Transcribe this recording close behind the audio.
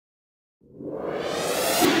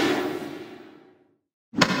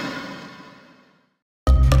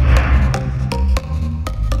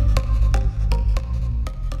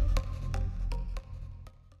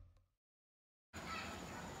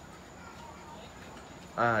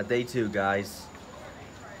Day 2, guys.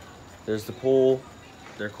 There's the pool.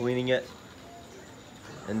 They're cleaning it.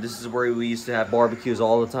 And this is where we used to have barbecues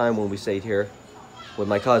all the time when we stayed here with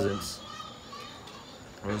my cousins.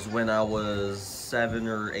 It was when I was 7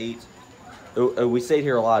 or 8. We stayed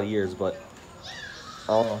here a lot of years, but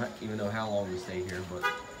I don't even know how long we stayed here, but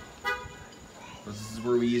this is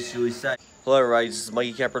where we usually stay. Hello everybody, this is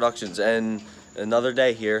Mikey Cat Productions, and another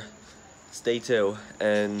day here. It's day 2,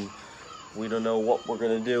 and we don't know what we're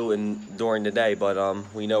gonna do during the day, but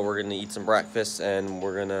we know we're gonna eat some breakfast and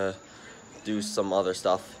we're gonna do some other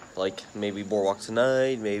stuff, like maybe boardwalk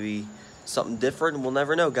tonight, maybe something different. We'll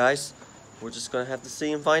never know, guys. We're just gonna have to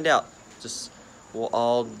see and find out.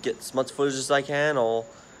 I'll get as much footage as I can. I'll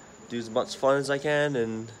do as much fun as I can,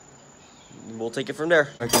 and we'll take it from there.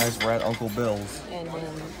 All right, guys, we're at Uncle Bill's, and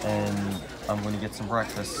I'm gonna get some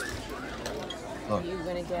breakfast. Look. Are you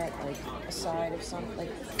gonna get like a side of something? Like,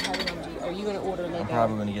 are you gonna order like? I'm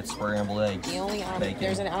probably gonna get scrambled eggs. The only omelet.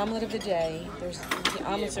 There's an omelet of the day. There's the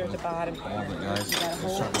omelets are at the bottom. Guys. You got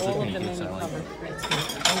all of the menu covered.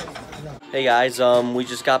 Hey guys, we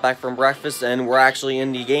just got back from breakfast and we're actually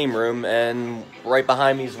in the game room, and right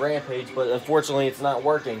behind me is Rampage, but unfortunately it's not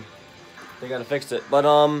working. They gotta fix it. But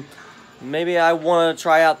maybe I want to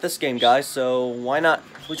try out this game, guys, so why not?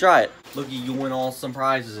 We try it. Look, you win all some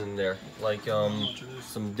prizes in there, like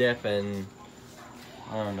some dip and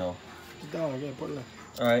I don't know. All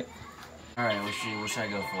right, let's see. What should I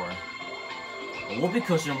go for? A whoopee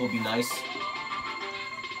cushion will be nice.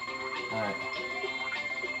 All right.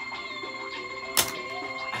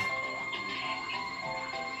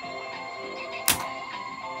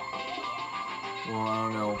 Well, I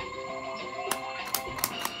don't know.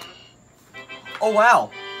 Oh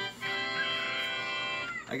wow!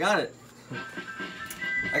 I got it.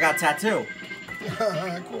 I got a tattoo.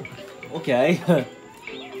 Cool. Okay.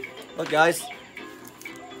 Look, guys.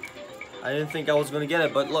 I didn't think I was gonna get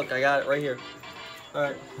it, but look, I got it right here. All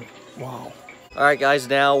right. Wow. All right, guys.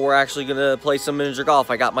 Now we're actually gonna play some miniature golf.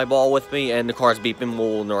 I got my ball with me, and the car's beeping.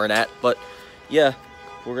 We'll ignore that. But yeah,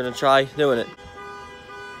 we're gonna try doing it.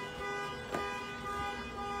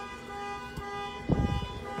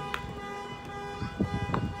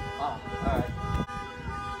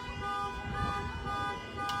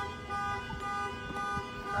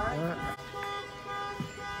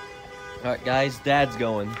 Alright guys, Dad's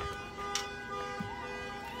going.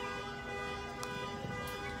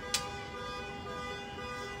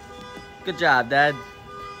 Good job, Dad.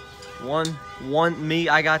 One, me,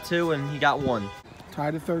 I got 2, and he got 1.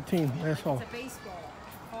 Tied at 13, that's all. It's a baseball,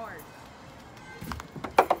 hard.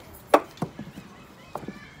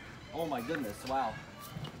 Oh my goodness, wow.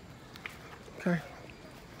 Okay.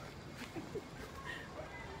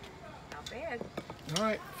 Not bad. All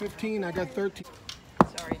right, 15, I got 13.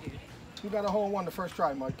 Sorry, dude. You got a hole in one the first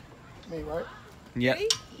try, Mike. Me, right? Yep. Ready?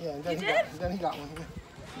 Yeah, and then, You then he got one.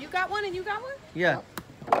 You got one and you got one? Yeah.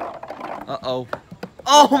 Uh-oh.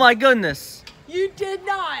 Oh my goodness. You did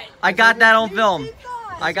not. I got that on film. Did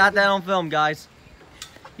not. I got that on film, guys.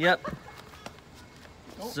 Yep.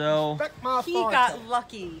 So He got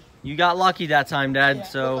lucky. you got lucky that time, Dad. Yeah,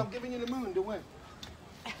 So look, I'm giving you the moon to win.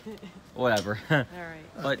 whatever. All right.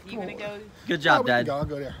 But You gonna go? good job, we can Dad. go. I'll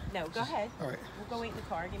go there. No, go ahead. All right. We'll go wait in the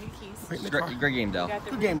car. Give me the keys. Wait in the car. Great game, though. You got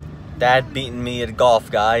the Good game. Dad beating me at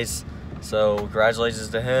golf, guys. So congratulations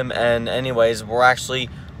to him. And anyways, we're actually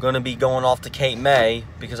going to be going off to Cape May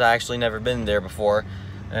because I actually never been there before,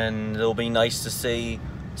 and it'll be nice to see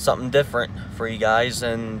something different for you guys.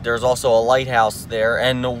 And there's also a lighthouse there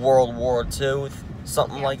and a World War II,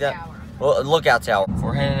 something like that. Tower. Well, a lookout tower.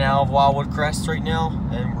 We're heading out of Wildwood Crest right now,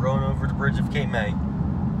 and we're going over the bridge of Cape May.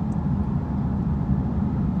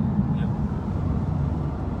 Yep.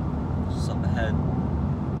 Just up ahead.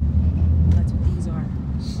 That's what these are.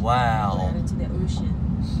 Wow. Down into the ocean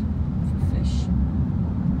for fish.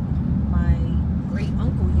 My great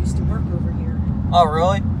uncle used to work over here. Oh,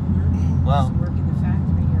 really? Wow. Used to work in the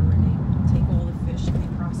factory here where they take all the fish and they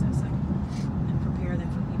process them and prepare them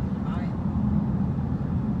for people to buy.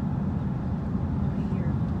 Right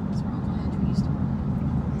here. That's where Uncle Henry used to work.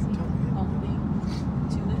 See? Only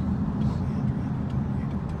tuna.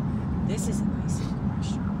 This is a nice little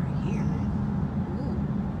restaurant right here.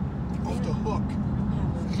 Ooh. Off the hook.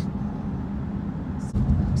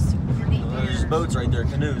 There's boats right there,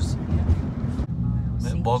 canoes.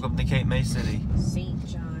 Welcome to Cape May City. St.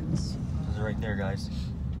 John's. This is right there, guys.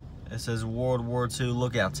 It says World War II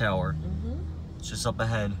Lookout Tower. It's just up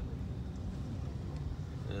ahead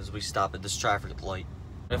as we stop at this traffic light.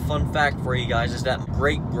 A fun fact for you guys is that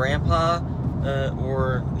great-grandpa,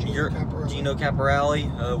 Gino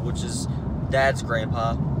Caporale, which is Dad's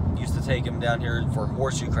grandpa, used to take him down here for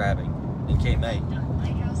horseshoe crabbing in Cape May.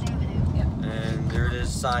 And there it is,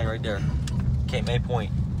 sign right there. Cape May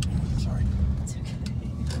Point. Sorry. It's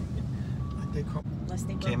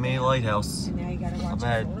okay. Cape May Lighthouse. And now you gotta watch Up it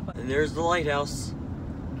ahead. roll the button. And there's the lighthouse.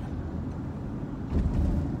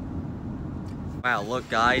 Wow, look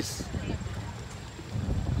guys.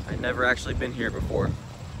 I've never actually been here before.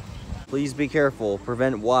 Please be careful.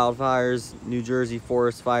 Prevent wildfires. New Jersey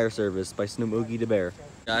Forest Fire Service by Smokey the Bear.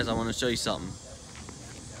 Guys, I want to show you something.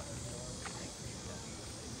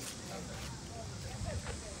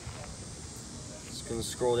 Just gonna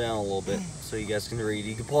scroll down a little bit so you guys can read.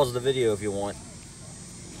 You can pause the video if you want.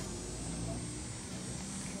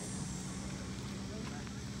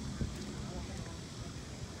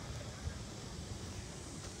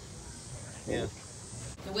 Yeah.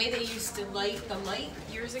 The way they used to light the light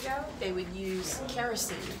years ago, they would use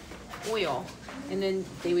kerosene oil, and then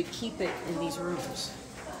they would keep it in these rooms.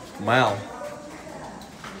 Wow.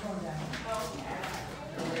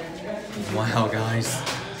 Wow, guys.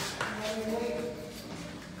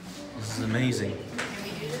 This is amazing.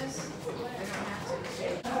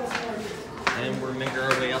 And we're making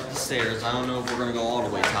our way up the stairs. I don't know if we're gonna go all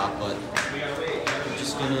the way top, but we're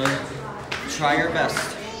just gonna try our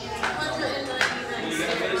best.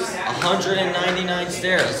 199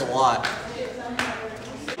 stairs, that's a lot.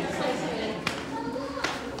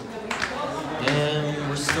 And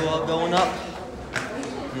we're still going up.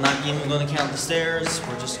 I'm not even going to count the stairs,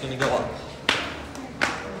 we're just going to go up.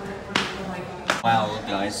 Wow, look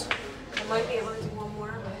guys. I might be able to do one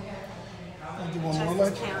more. I'll do one more,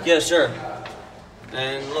 Mike. Yeah, sure.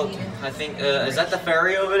 And look, I think, is that the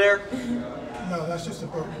ferry over there? No, that's just a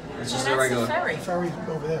boat. It's just That's a regular. the ferry. The ferry's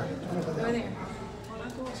over there. Over Over there.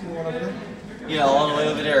 See the one over there? Yeah, all the way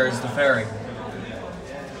over there is the ferry.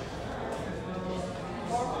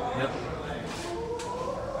 Yep.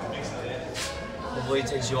 Hopefully it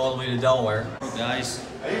takes you all the way to Delaware. Guys.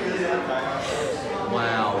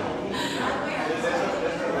 Wow.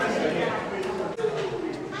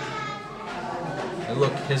 And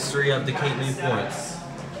look, history of the Cape May Point.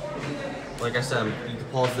 Like I said, you can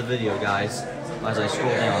pause the video, guys, as I scroll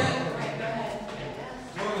down.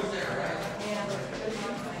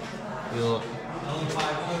 You look.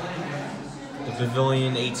 The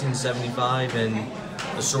pavilion, 1875, and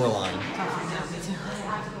the shoreline.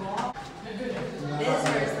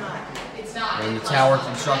 And the tower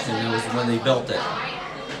construction, it was when they built it.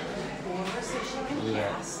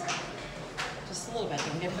 Yeah. Just a little bit.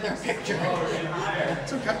 Don't give them their picture.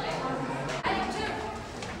 It's okay.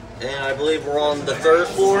 And I believe we're on the 3rd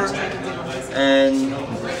floor, and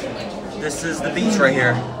this is the beach right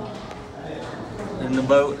here. In the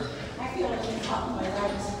boat.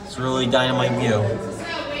 It's really dynamite view.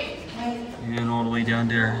 And all the way down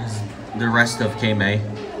there is the rest of Cape May.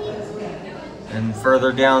 And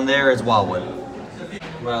further down there is Wildwood.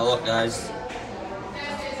 Well, look guys,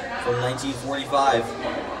 from 1945,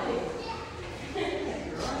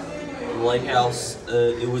 the lighthouse,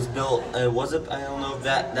 it was built, was it, I don't know if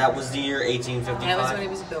that was the year 1855. That was when it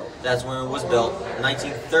was built. That's when it was built.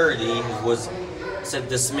 1930 was said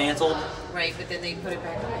dismantled. Right, but then they put it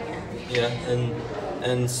back up again. Yeah,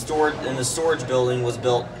 and the storage building was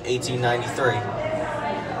built 1893.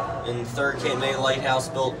 And third Cape May Lighthouse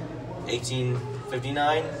built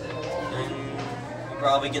 1859, and you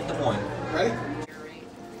probably get the point. Ready?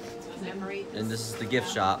 And this is the gift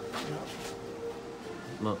shop.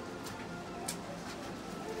 Look.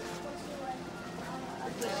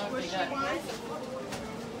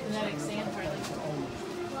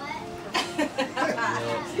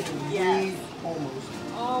 Yes. Almost.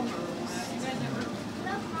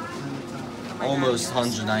 Almost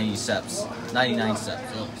 190 steps. 99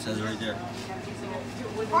 steps. Oh, it says it right there.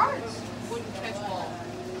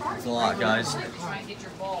 It's a lot, guys.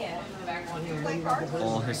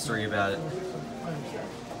 All history about it.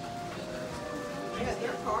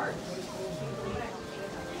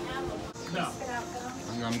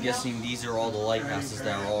 And I'm guessing these are all the lighthouses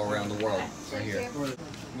that are all around the world. Right here. Look,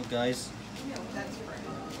 guys.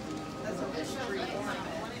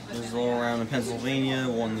 There's all around in Pennsylvania,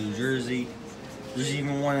 one in New Jersey. There's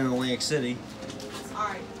even one in Atlantic City.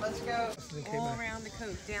 Alright, let's go. All around the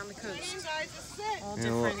coast, down the coast. All Yeah,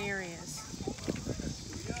 different look. areas.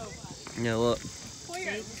 Yeah, look.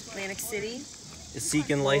 Atlantic City, The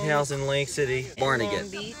Seacon Lighthouse in Atlantic City. Long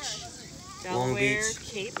Barnegat. Beach, Long Delaware, Beach.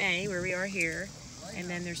 Cape May, where we are here, and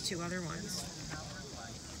then there's 2 other ones.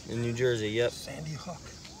 In New Jersey, yep. Sandy Hook.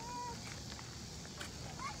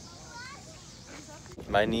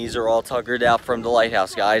 My knees are all tuckered out from the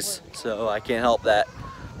lighthouse, guys, so I can't help that.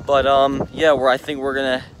 But yeah, I think we're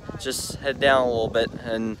gonna just head down a little bit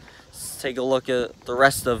and Let's take a look at the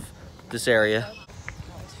rest of this area.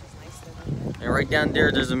 And right down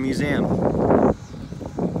there, there's a museum.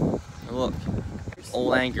 And look,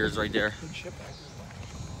 old anchors right there.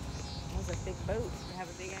 That's a big boat to have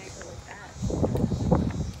a big anchor like that.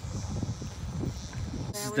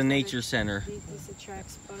 This is the nature center. This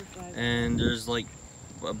attracts butterflies. And there's like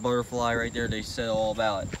a butterfly right there. They said all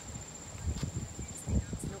about it.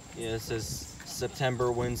 Yeah, it says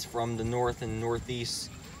September winds from the north and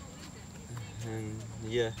northeast. And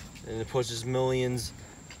yeah, and it pushes millions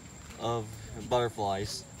of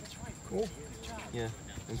butterflies. Cool. Yeah,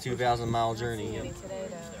 a 2,000-mile journey. Yeah.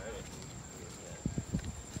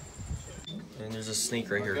 And there's a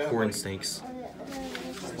snake right here, corn snakes.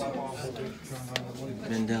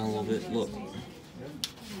 Bend down a little bit, look.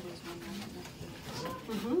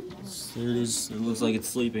 There it is, it looks like it's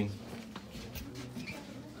sleeping.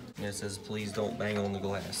 Yeah, it says, please don't bang on the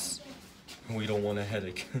glass. We don't want a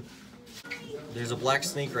headache. There's a black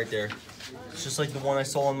snake right there. It's just like the one I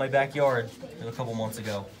saw in my backyard a couple months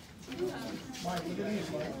ago.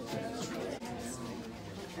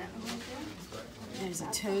 There's a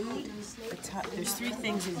toad. There's 3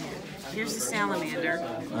 things in here. Here's the salamander.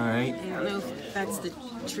 Alright. I don't know if that's the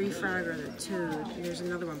tree frog or the toad. There's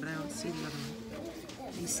another one, but I don't see the other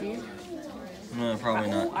one. Do you see it? No,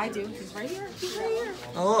 probably Oh, not. I do. He's right here. He's right here.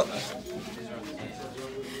 Oh, look.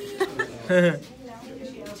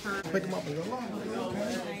 Pick them up and go, oh,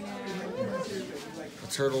 A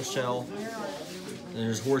turtle shell. And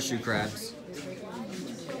there's horseshoe crabs.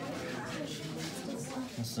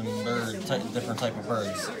 And some different type of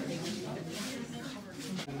birds.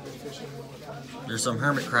 There's some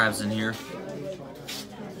hermit crabs in here.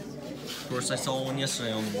 Of course, I saw one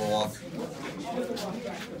yesterday on the boardwalk.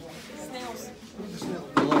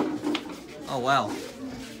 Oh, wow.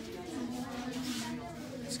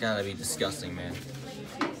 It's gotta be disgusting, man.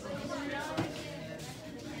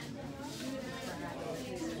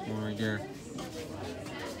 One right there.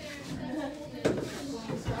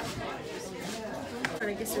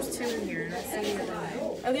 I guess there's 2 in here. I see the other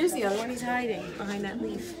one. Oh, there's the other one. He's hiding behind that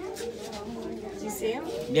leaf. Do you see him?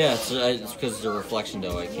 Yeah, it's because of the reflection,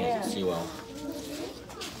 though. I can't see well.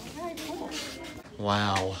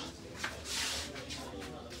 Wow.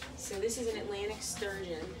 So this is an Atlantic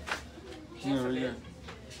sturgeon. Yeah, right there.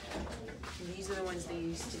 And these are the ones they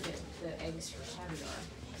use to get the eggs for caviar.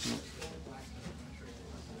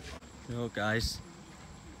 Look, guys.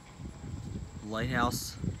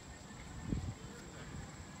 Lighthouse.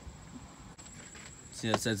 See,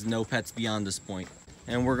 it says no pets beyond this point.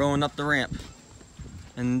 And we're going up the ramp.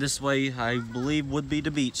 And this way, I believe, would be the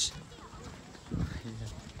beach.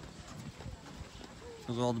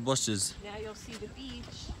 Look at all the bushes. Now you'll see the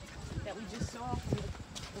beach that we just saw from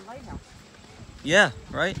the lighthouse. Yeah,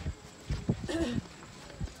 right?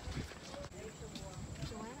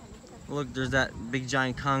 Look, there's that big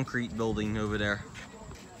giant concrete building over there.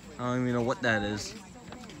 I don't even know what that is.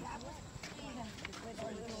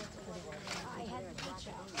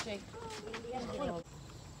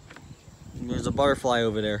 There's a butterfly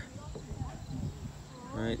over there.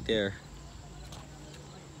 Right there.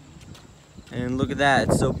 And look at that,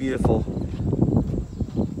 it's so beautiful.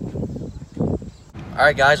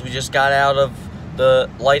 Alright guys, we just got out of the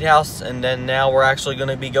lighthouse and then now we're actually going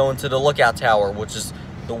to be going to the lookout tower, which is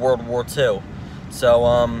the World War II.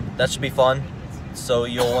 So that should be fun. So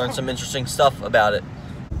you'll learn some interesting stuff about it.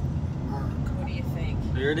 What do you think?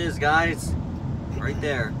 Here it is, guys. Right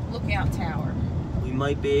there. Lookout tower. We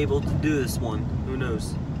might be able to do this one. Who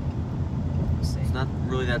knows? We'll see. It's not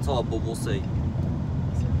really that tall, but we'll see.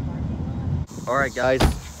 Alright guys,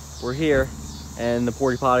 we're here. And the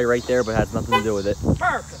porta potty right there, but has nothing to do with it.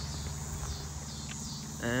 Perfect.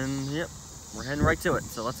 And yep, we're heading right to it.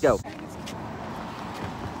 So let's go.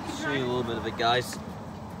 Show you a little bit of it, guys.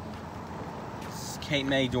 This is Cape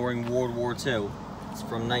May during World War II. It's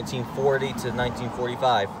from 1940 to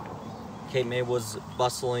 1945. Cape May was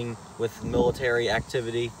bustling with military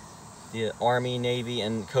activity. The Army, Navy,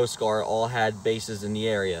 and Coast Guard all had bases in the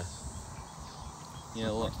area. You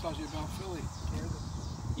know, look. tells you about Philly.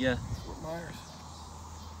 Yeah. Fort Myers.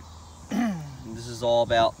 And this is all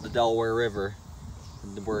about the Delaware River,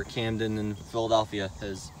 where Camden and Philadelphia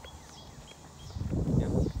is. Yeah.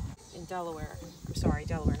 In Delaware. I'm sorry,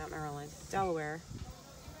 Delaware, not Maryland. Delaware.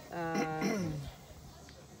 And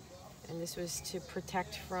this was to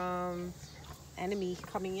protect from enemy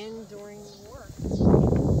coming in during the war.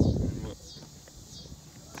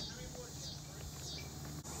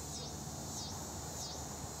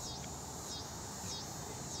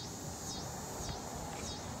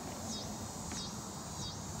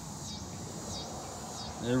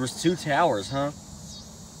 There was 2 towers, huh?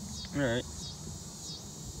 All right.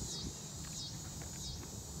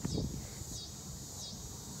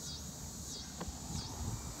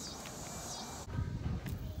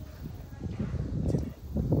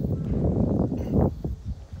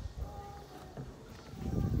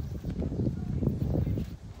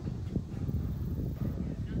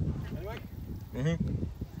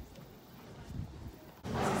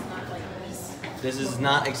 This is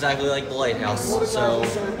not exactly like the lighthouse, so,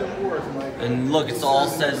 and look, it all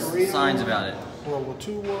says signs about it. World War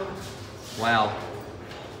II war. Wow.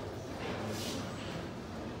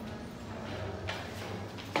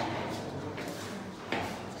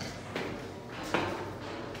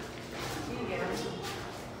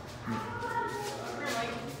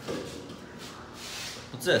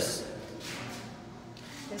 What's this?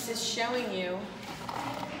 This is showing you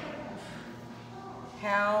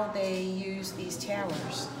how they use these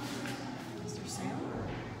towers. Is there sound?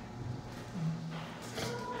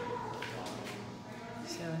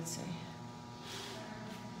 So let's see.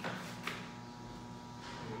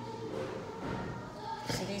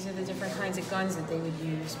 So these are the different kinds of guns that they would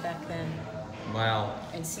use back then. Wow.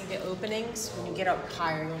 And see the openings? When you get up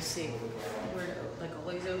higher, you'll see where, like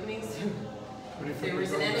all these openings. If there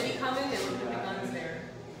was an enemy coming, they would put the guns there.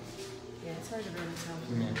 Yeah, it's hard to really tell.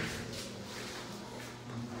 Yeah.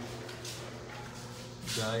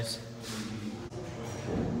 Guys,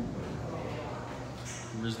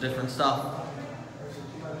 there's different stuff.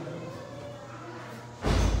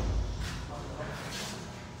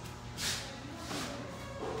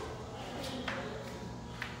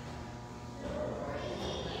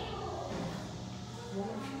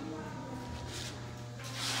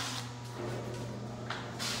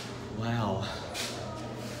 Wow.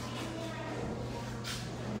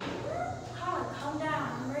 Calm down.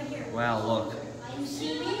 I'm right here. Wow, look. You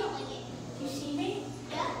see me? You see me?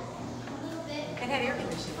 Yeah. A little bit. It had air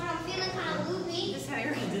conditioning. But I'm feeling kind of loopy. This had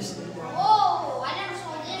air conditioning. Whoa! I never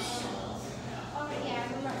saw this. Okay, yeah, I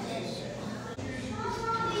remember this.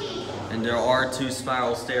 And there are 2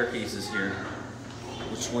 spiral staircases here.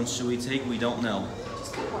 Which one should we take? We don't know.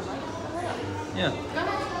 Just take one, right? Yeah.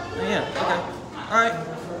 Yeah, okay. Alright.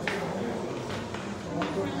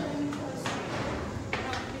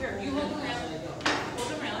 Here, you hold the railing. Hold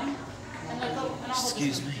the railing. And let go. And I'll hold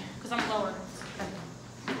Excuse me. because I'm lower.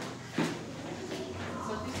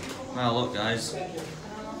 Wow, look, guys. It's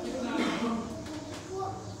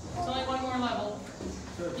only one more level.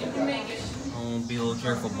 You can make it. I'll be a little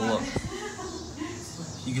careful, but look.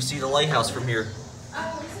 You can see the lighthouse from here.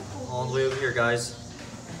 All the way over here, guys.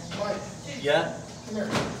 Mike, Yeah? come here.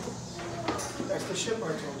 That's the ship I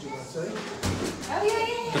told you about, see? Oh,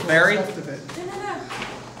 yeah. The ferry? Left of it. No.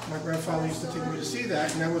 My grandfather used to take me to see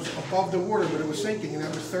that, and that was above the water, but it was sinking, and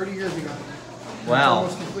that was 30 years ago. Wow.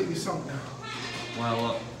 It's almost completely sunk now. Wow,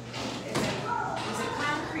 look. It's a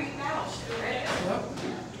concrete battleship, right?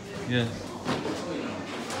 Yeah.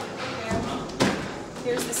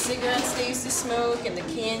 Here's the cigarettes they used to smoke, and the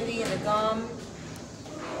candy, and the gum.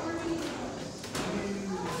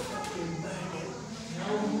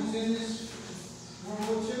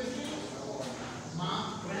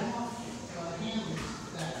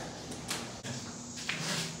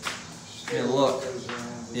 Yeah, look.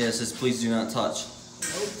 Yeah, it says please do not touch.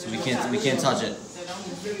 So we can't touch it.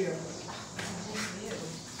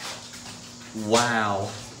 Wow.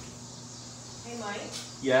 Hey, Mike.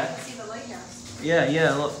 Yeah? See the lighthouse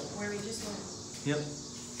Yeah, look. where we just went. Yep.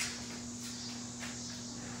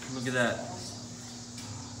 Look at that.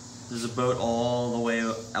 There's a boat all the way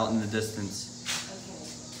out in the distance.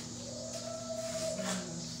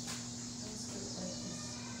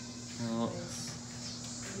 Oh.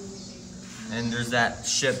 And there's that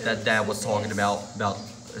ship that Dad was talking about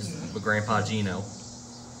with Grandpa Gino. So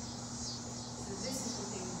this is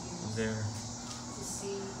what they would use There. to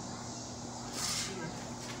see.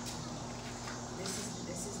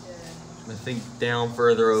 This is the. I think down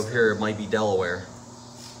further over here it might be Delaware.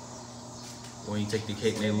 When you take the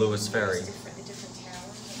Cape May Lewis ferry. The different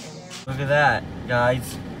towers. Look at that,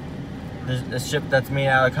 guys. There's a ship that's made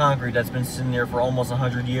out of concrete that's been sitting there for almost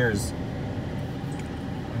 100 years.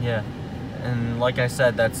 Yeah, and like I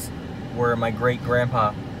said, that's where my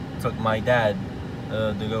great-grandpa took my dad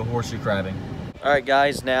to go horseshoe crabbing. Alright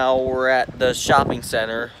guys, now we're at the shopping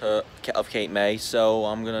center of Cape May, so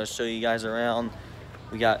I'm going to show you guys around.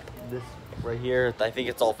 We got this right here. I think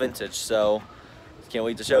it's all vintage, so can't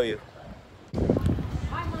wait to show you.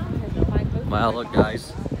 My mom has a bike. Wow, look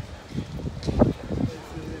guys.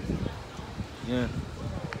 Yeah.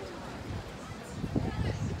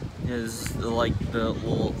 Yeah, this is like the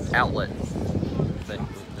little outlet thing,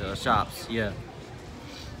 the shops, yeah.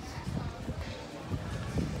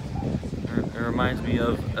 reminds me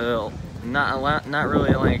of not really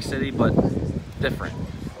Atlantic City, but different.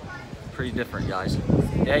 Pretty different, guys.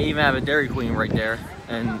 They even have a Dairy Queen right there,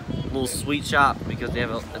 and a little sweet shop because they have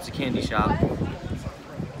it's a candy shop.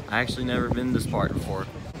 I actually never been this part before.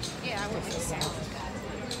 Yeah, I went to the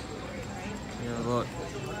south. Yeah, look.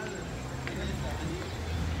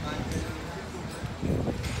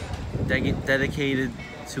 Dedicated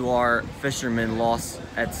to our fishermen lost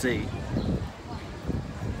at sea.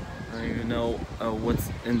 I don't even know what's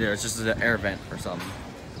in there. It's just an air vent or something.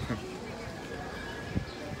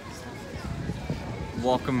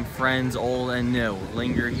 Welcome friends old and new.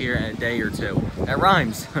 Linger here in a day or two. That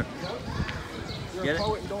rhymes. You're Get a it?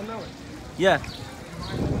 poet and don't know it. Yeah.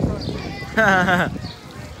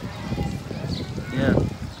 Yeah.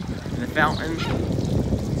 And the fountain.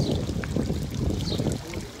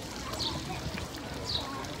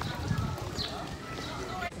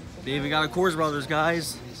 They even got a Coors Brothers,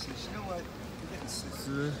 guys.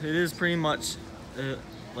 It is pretty much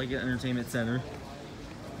like an entertainment center.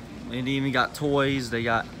 And they even got toys. They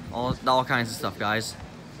got all kinds of stuff, guys.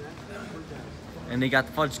 And they got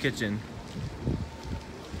the fudge kitchen.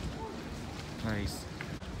 Nice.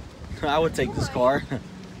 I would take this car.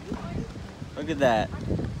 Look at that.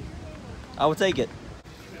 I would take it.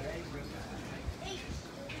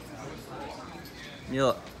 Yeah,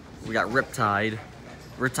 look, we got Riptide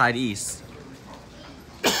East,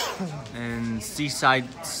 and Seaside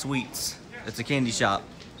Sweets. It's a candy shop.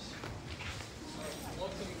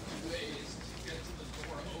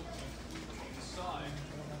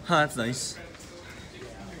 Huh, that's nice.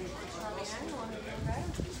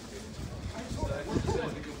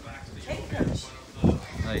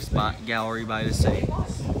 Nice spot, gallery by the sea.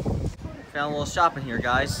 Found a little shopping here,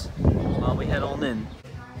 guys. While we head on in.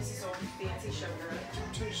 This is all fancy sugar.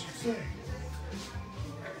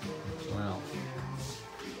 Wow.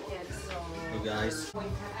 Look, guys.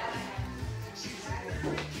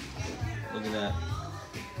 Look at that.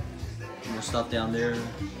 More stuff down there.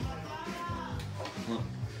 Look.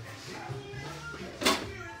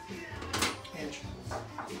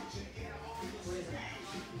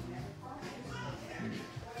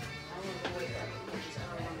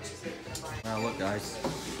 Wow, look, guys.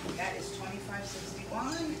 That is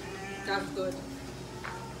 $25.61. That's good.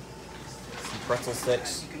 Some pretzel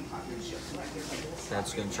sticks.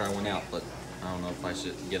 Dad's gonna try one out, but I don't know if I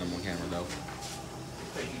should get them on camera though.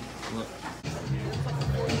 Look.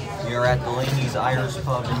 We are at Delaney's Irish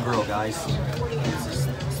Pub and Grill, guys. This is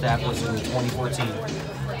established in 2014.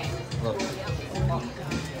 Look.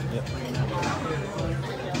 Yep.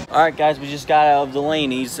 Alright, guys, we just got out of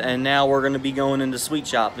Delaney's and now we're gonna be going into Sweet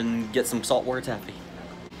Shop and get some saltwater taffy.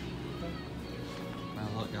 Wow,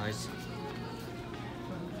 look, guys.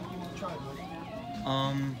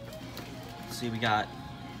 Let's see, we got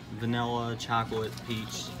vanilla, chocolate,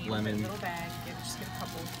 peach, lemon. Little bag. Yeah, just get a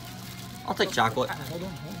couple. I'll take chocolate. Hold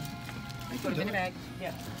on. Put them in a bag.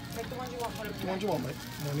 Yeah. Take the ones you want. Put them in The a ones bag. you want, mate.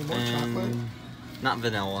 Want any more chocolate? And not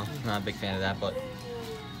vanilla. Not a big fan of that, but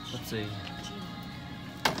let's see.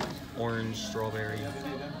 Orange, strawberry.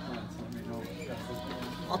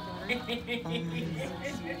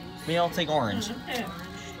 Maybe I'll take orange.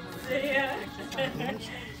 Yeah.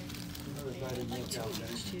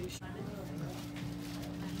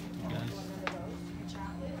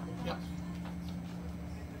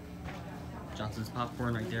 Johnson's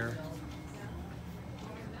popcorn right there.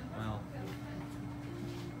 Wow.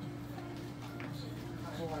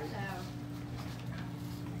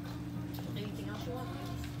 Anything else you want?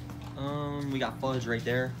 We got fudge right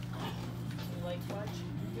there. You like fudge?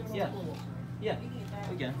 Yeah. Yeah.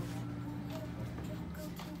 We can.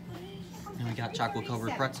 And we got chocolate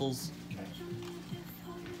covered pretzels.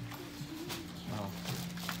 Wow.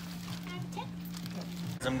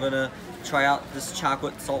 I'm gonna try out this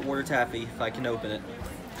chocolate saltwater taffy if I can open it.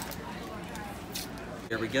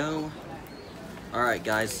 Here we go. All right,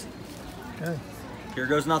 guys. Okay. Here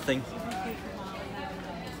goes nothing.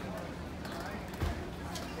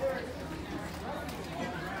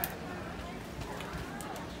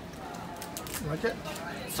 You like it?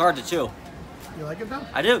 It's hard to chew. You like it though?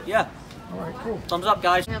 I do, yeah. All right, cool. Thumbs up,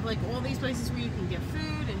 guys. We have like all these places where you can get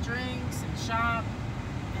food and drinks and shop,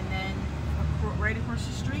 and then right across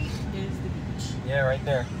the street is the beach. Yeah, right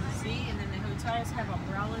there. See, and then the hotels have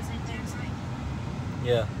umbrellas and things like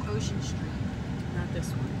Yeah. Ocean Street, not this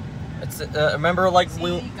one. It's remember like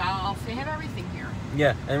See, golf, they have everything here.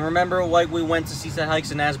 yeah, and remember like we went to Seaside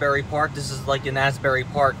Hikes in Asbury Park. This is like an Asbury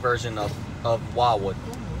Park version of Wildwood.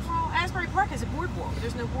 Well, Asbury Park has a boardwalk.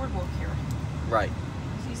 There's no boardwalk here. Right.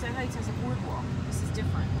 Seaside Heights has a boardwalk. This is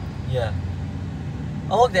different. Yeah.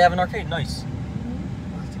 Oh look, they have an arcade. Nice.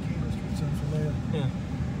 Lots of Street sounds familiar.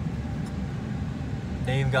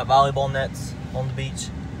 They even got volleyball nets on the beach.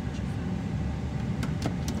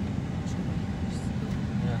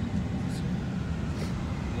 Yeah.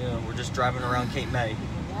 Yeah, we're just driving around Cape May.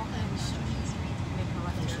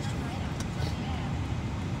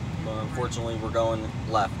 But unfortunately, we're going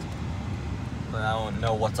left. But I don't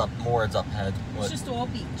know what's up. More is up ahead. It's just all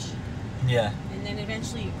beach. Yeah. And then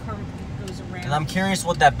eventually it goes around. And I'm curious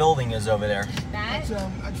what that building is over there. That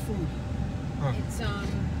That's food. it's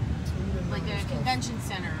like a convention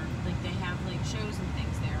center. Like they have like shows and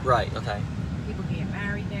things there. Right. Okay. People can get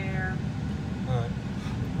married there. All right.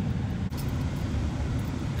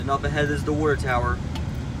 And up ahead is the water tower.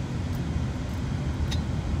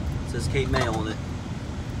 It says Cape May on it.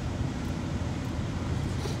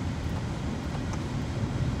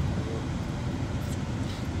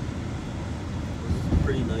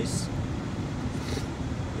 Pretty nice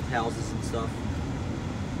with houses and stuff.